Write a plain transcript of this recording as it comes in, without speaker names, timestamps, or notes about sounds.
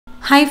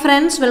Hi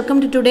friends, welcome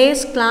to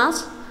today's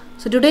class.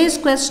 So today's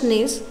question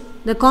is,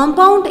 the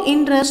compound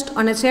interest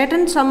on a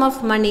certain sum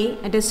of money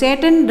at a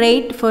certain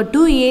rate for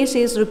 2 years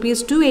is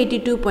rupees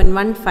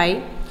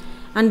 282.15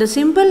 and the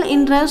simple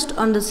interest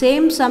on the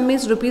same sum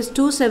is rupees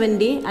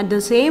 270 at the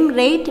same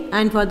rate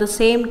and for the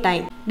same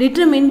time.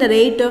 Determine the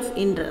rate of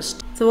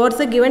interest. So what's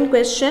the given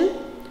question?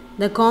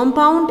 The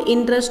compound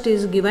interest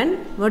is given.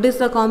 What is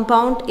the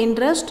compound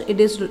interest? It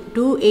is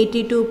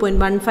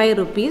 282.15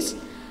 rupees.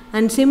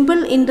 And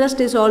simple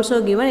interest is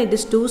also given, it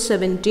is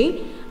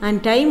 270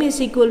 and time is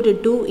equal to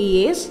 2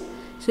 years.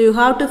 So you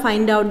have to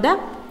find out the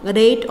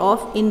rate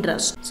of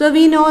interest. So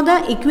we know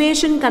the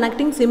equation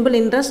connecting simple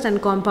interest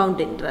and compound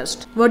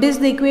interest. What is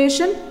the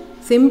equation?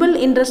 Simple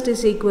interest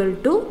is equal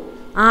to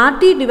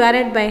RT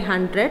divided by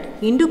 100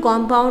 into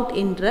compound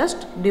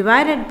interest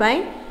divided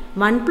by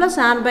 1 plus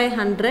R by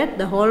 100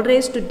 the whole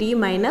raised to T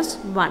minus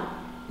 1.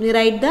 We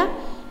write the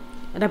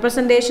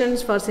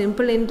representations for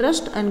simple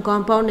interest and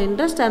compound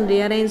interest and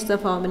rearrange the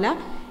formula.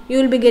 You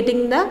will be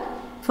getting the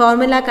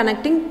formula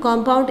connecting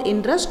compound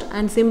interest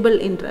and simple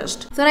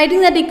interest. So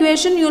writing that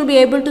equation, you will be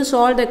able to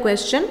solve the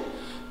question,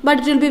 but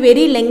it will be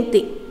very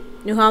lengthy.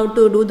 You have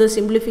to do the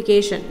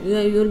simplification.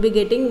 You will be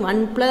getting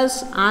 1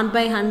 plus R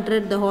by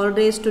 100 the whole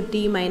raised to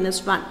T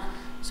minus 1.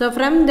 So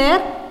from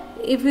there,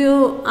 if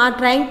you are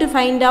trying to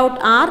find out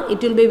R,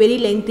 it will be a very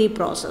lengthy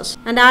process.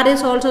 And R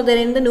is also there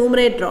in the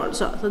numerator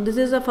also. So this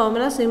is the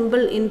formula: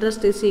 simple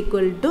interest is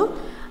equal to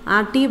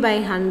RT by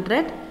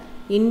 100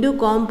 into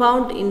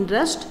compound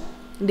interest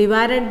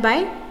divided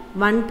by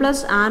 1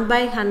 plus R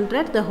by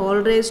 100 the whole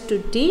raised to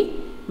T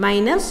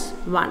minus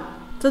 1.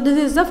 So this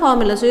is the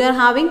formula. So you are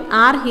having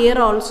R here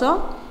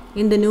also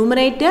in the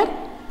numerator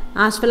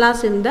as well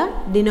as in the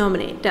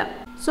denominator.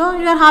 So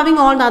you are having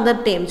all the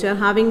other terms. You are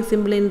having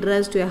simple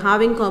interest, you are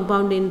having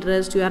compound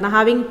interest, you are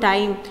having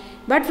time.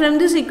 But from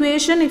this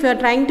equation, if you are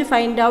trying to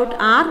find out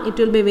R, it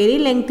will be a very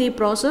lengthy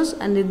process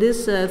and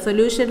this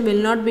solution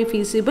will not be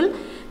feasible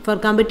for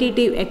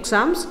competitive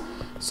exams.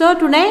 So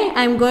today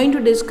I am going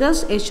to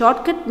discuss a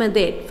shortcut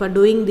method for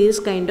doing these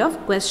kind of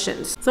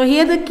questions. So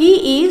here the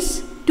key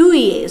is 2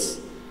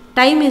 years.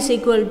 Time is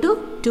equal to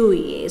 2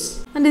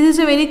 years. And this is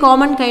a very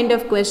common kind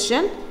of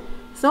question.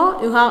 So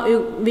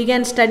we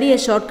can study a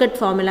shortcut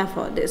formula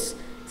for this.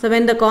 So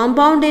when the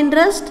compound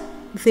interest,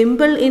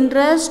 simple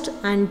interest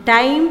and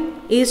time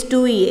is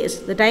 2 years.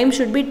 The time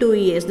should be 2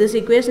 years. This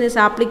equation is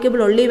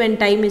applicable only when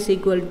time is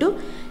equal to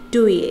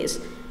 2 years.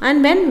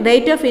 And when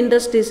rate of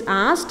interest is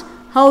asked,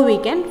 how we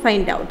can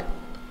find out?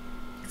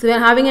 So we are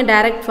having a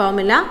direct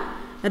formula.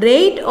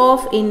 Rate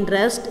of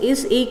interest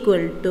is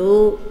equal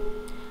to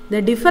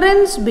the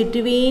difference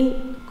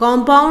between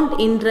compound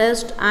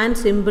interest and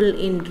simple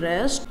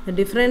interest. The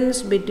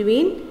difference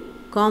between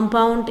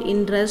compound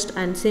interest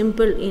and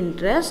simple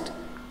interest,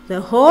 the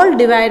whole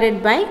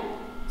divided by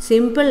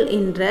simple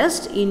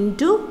interest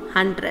into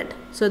 100.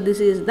 So this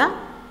is the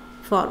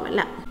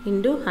formula,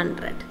 into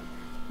 100.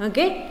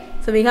 Okay.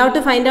 So we have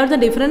to find out the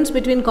difference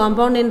between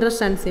compound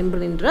interest and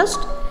simple interest.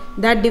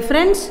 That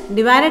difference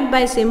divided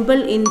by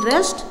simple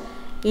interest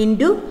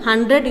into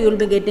 100, you will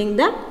be getting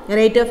the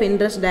rate of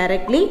interest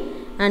directly.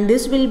 And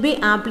this will be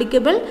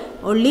applicable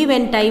only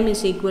when time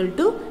is equal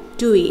to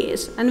 2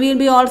 years. And we will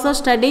be also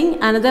studying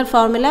another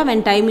formula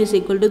when time is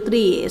equal to 3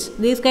 years.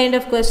 These kind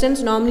of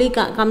questions normally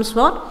comes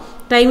for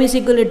time is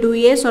equal to 2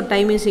 years or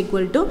time is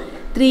equal to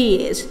 3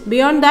 years.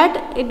 Beyond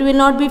that, it will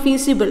not be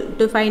feasible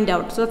to find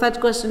out. So such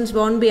questions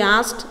won't be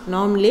asked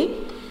normally.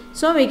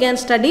 So we can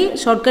study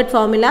shortcut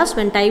formulas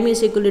when time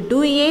is equal to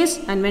 2 years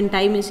and when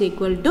time is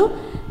equal to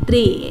 3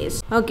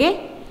 years.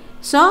 Okay.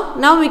 So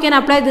now we can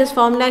apply this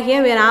formula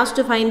here. We are asked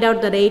to find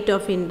out the rate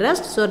of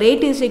interest. So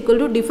rate is equal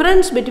to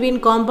difference between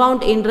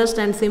compound interest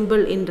and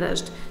simple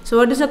interest. So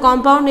what is the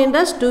compound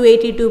interest?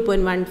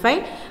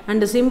 282.15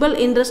 and the simple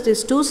interest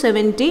is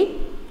 270.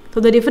 So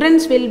the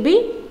difference will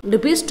be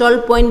rupees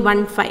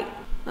 12.15.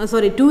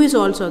 Sorry, 2 is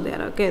also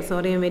there. Okay,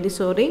 sorry, I am very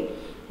sorry.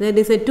 There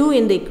is a 2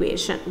 in the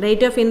equation.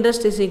 Rate of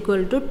interest is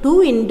equal to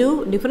 2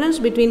 into difference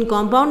between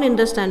compound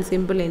interest and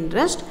simple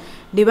interest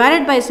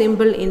divided by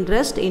simple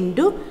interest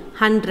into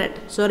 100.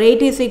 So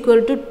rate is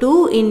equal to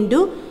 2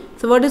 into,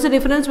 so what is the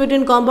difference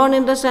between compound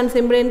interest and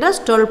simple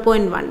interest?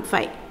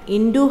 12.15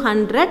 into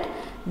 100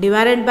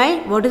 divided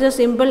by, what is the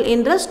simple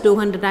interest?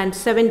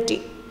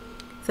 270.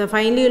 So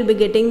finally you will be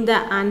getting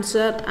the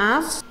answer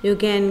as, you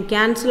can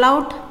cancel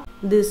out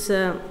this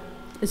 0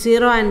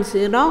 and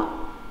 0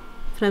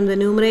 from the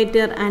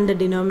numerator and the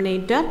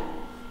denominator.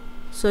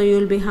 So you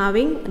will be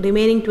having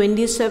remaining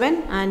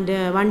 27 and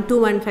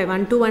 1215.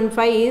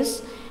 1215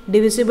 is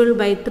divisible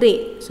by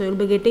 3. So you will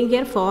be getting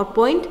here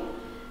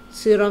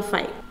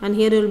 4.05 and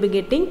here you will be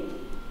getting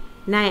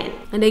 9.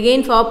 And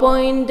again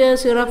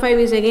 4.05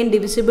 is again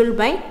divisible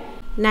by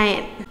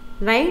 9.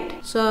 Right?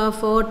 So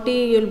 40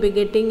 you will be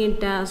getting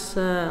it as,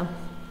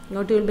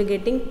 what you will be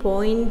getting?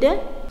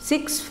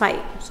 0.65.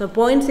 So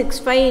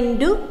 0.65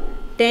 into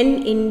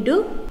 10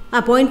 into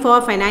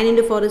 0.45. 9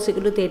 into 4 is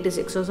equal to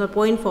 36. So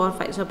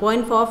 0.45. So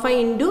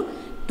 0.45 into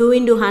 2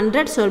 into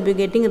 100, so we'll be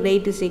getting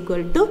rate is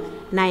equal to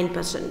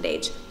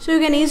 9%. So you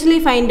can easily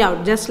find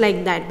out just like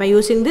that by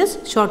using this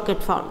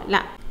shortcut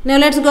formula. Now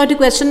let's go to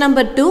question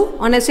number 2.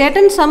 On a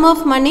certain sum of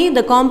money,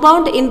 the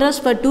compound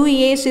interest for 2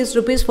 years is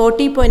rupees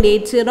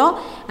 40.80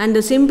 and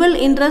the simple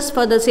interest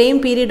for the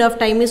same period of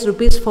time is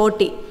rupees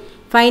 40.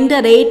 Find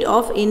the rate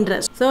of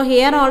interest. So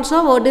here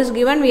also what is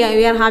given, we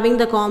are having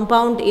the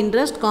compound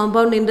interest.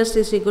 Compound interest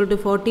is equal to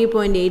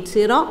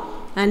 40.80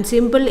 and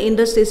simple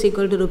interest is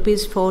equal to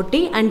rupees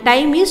 40 and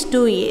time is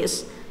 2 years.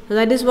 So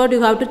that is what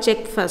you have to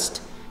check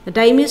first. The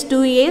time is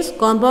 2 years,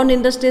 compound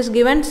interest is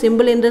given,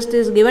 simple interest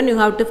is given, you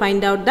have to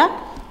find out the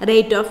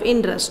rate of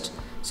interest.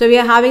 So we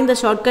are having the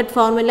shortcut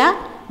formula.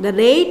 The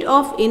rate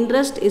of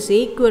interest is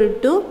equal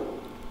to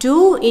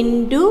 2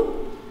 into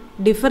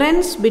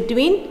difference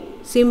between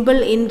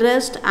simple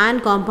interest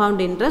and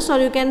compound interest, or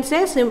you can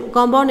say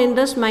compound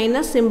interest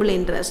minus simple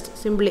interest.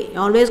 Simply,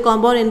 always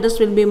compound interest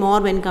will be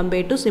more when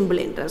compared to simple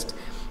interest.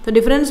 So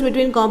difference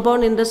between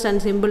compound interest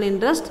and simple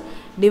interest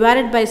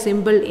divided by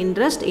simple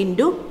interest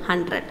into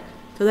 100.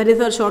 So that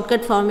is our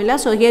shortcut formula.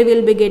 So here we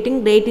will be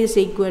getting rate is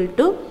equal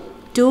to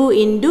 2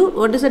 into,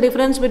 what is the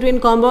difference between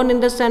compound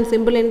interest and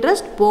simple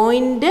interest?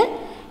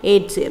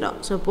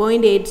 0.80. So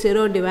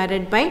 0.80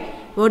 divided by,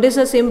 what is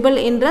the simple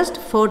interest?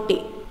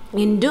 40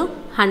 into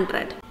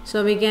 100.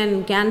 So we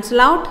can cancel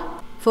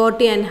out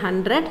 40 and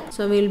 100.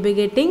 So we will be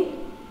getting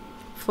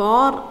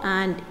 4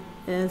 and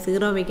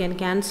 0 we can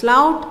cancel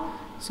out.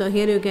 So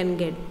here you can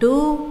get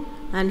 2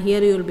 and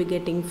here you will be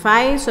getting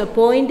 5. So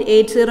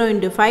 0.80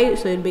 into 5.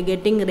 So you will be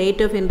getting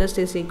rate of interest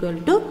is equal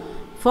to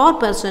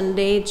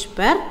 4%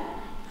 per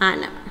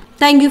annum.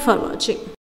 Thank you for watching.